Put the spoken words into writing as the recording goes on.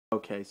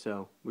Okay,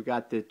 so we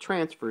got the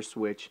transfer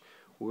switch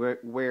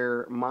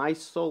where my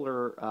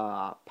solar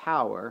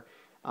power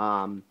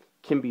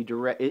can be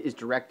is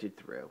directed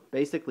through.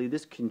 Basically,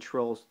 this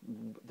controls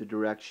the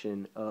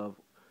direction of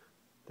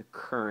the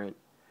current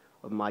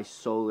of my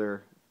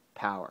solar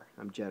power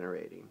I'm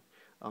generating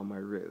on my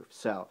roof.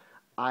 So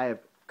I have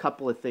a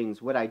couple of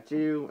things. What I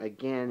do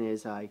again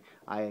is I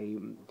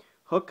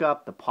hook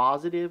up the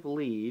positive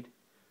lead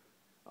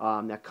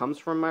that comes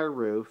from my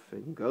roof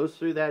and goes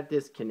through that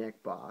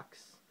disconnect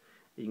box.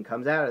 It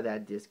comes out of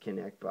that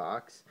disconnect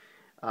box,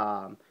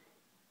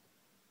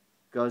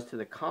 goes to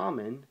the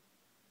common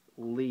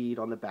lead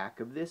on the back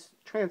of this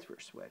transfer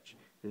switch.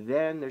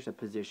 Then there's a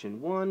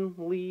position 1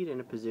 lead and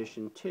a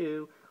position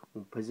 2.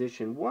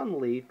 Position 1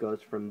 lead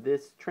goes from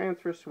this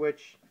transfer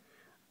switch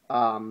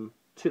to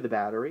the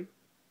battery,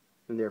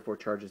 and therefore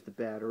charges the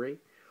battery.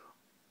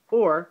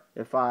 Or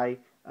if I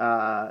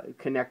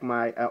connect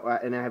my,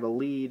 and I have a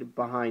lead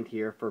behind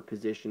here for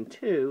position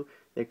 2,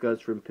 that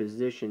goes from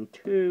position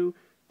 2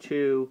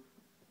 to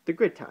the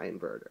grid tie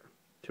inverter,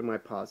 to my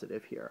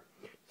positive here.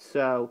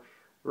 So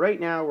right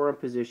now we're in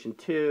position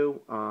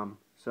 2,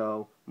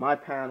 so my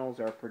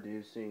panels are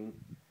producing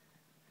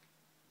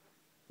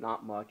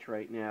not much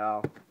right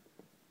now,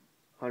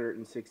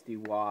 160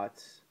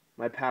 watts.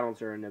 My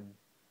panels are in a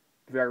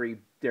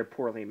they're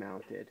poorly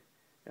mounted,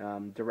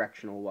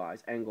 directional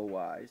wise, angle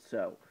wise.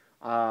 So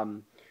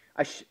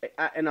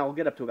and I'll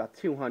get up to about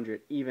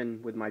 200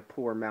 even with my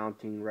poor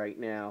mounting right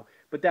now,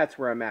 but that's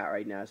where I'm at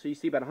right now. So you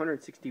see about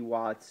 160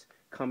 watts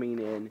coming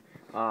in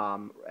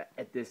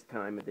at this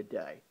time of the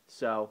day.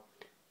 So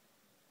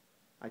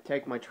I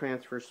take my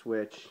transfer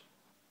switch,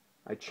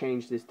 I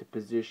change this to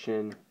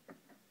position,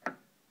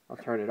 I'll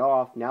turn it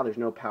off. Now there's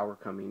no power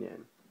coming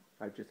in.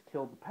 I've just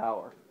killed the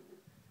power.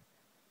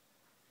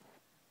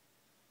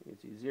 You can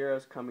see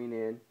zeros coming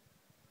in.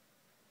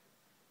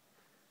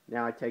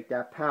 Now I take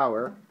that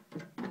power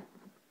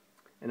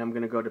and I'm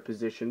going to go to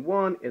position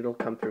 1. It'll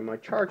come through my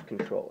charge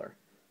controller.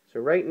 So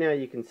right now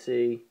you can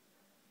see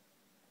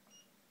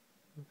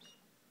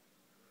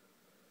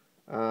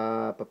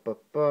let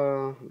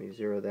me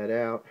zero that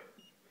out.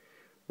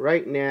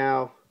 Right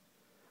now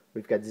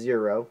we've got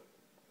 0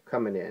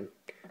 coming in.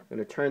 I'm going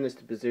to turn this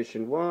to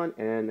position 1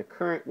 and the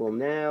current will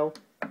now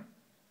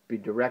be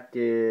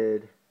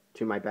directed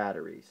to my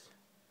batteries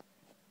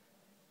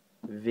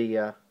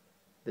via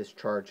this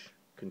charge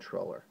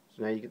controller.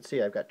 So now you can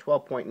see I've got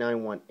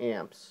 12.91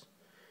 amps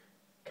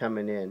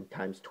coming in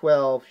times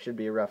 12 should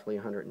be roughly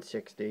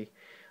 160.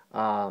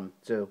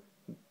 So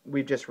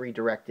we've just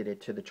redirected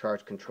it to the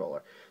charge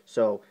controller.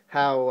 So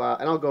how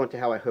and I'll go into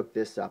how I hook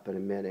this up in a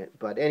minute.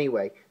 But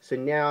anyway, so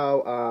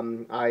now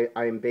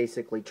I'm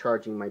basically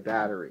charging my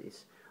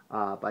batteries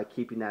by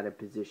keeping that in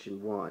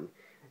position 1,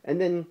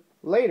 and then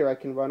later I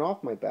can run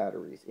off my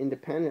batteries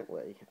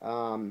independently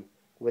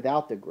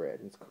without the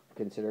grid. It's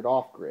considered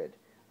off grid.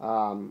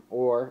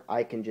 Or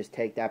I can just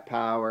take that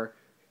power,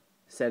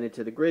 send it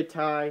to the grid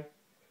tie,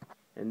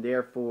 and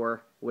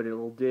therefore what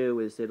it'll do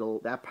is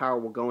that power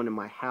will go into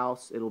my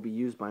house. It'll be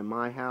used by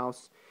my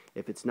house.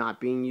 If it's not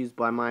being used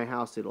by my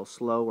house, it'll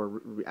slow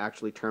or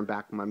actually turn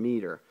back my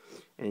meter,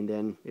 and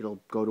then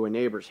it'll go to a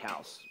neighbor's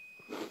house.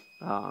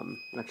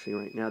 Actually,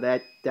 right now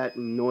that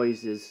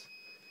noise is,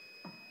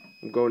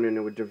 I'm going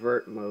into a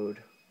divert mode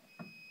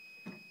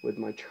with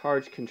my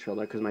charge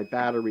controller because my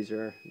batteries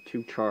are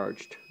too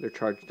charged. They're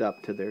charged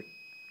up to their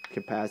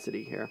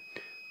capacity here.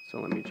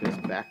 So let me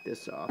just back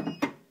this off.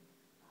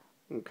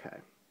 Okay.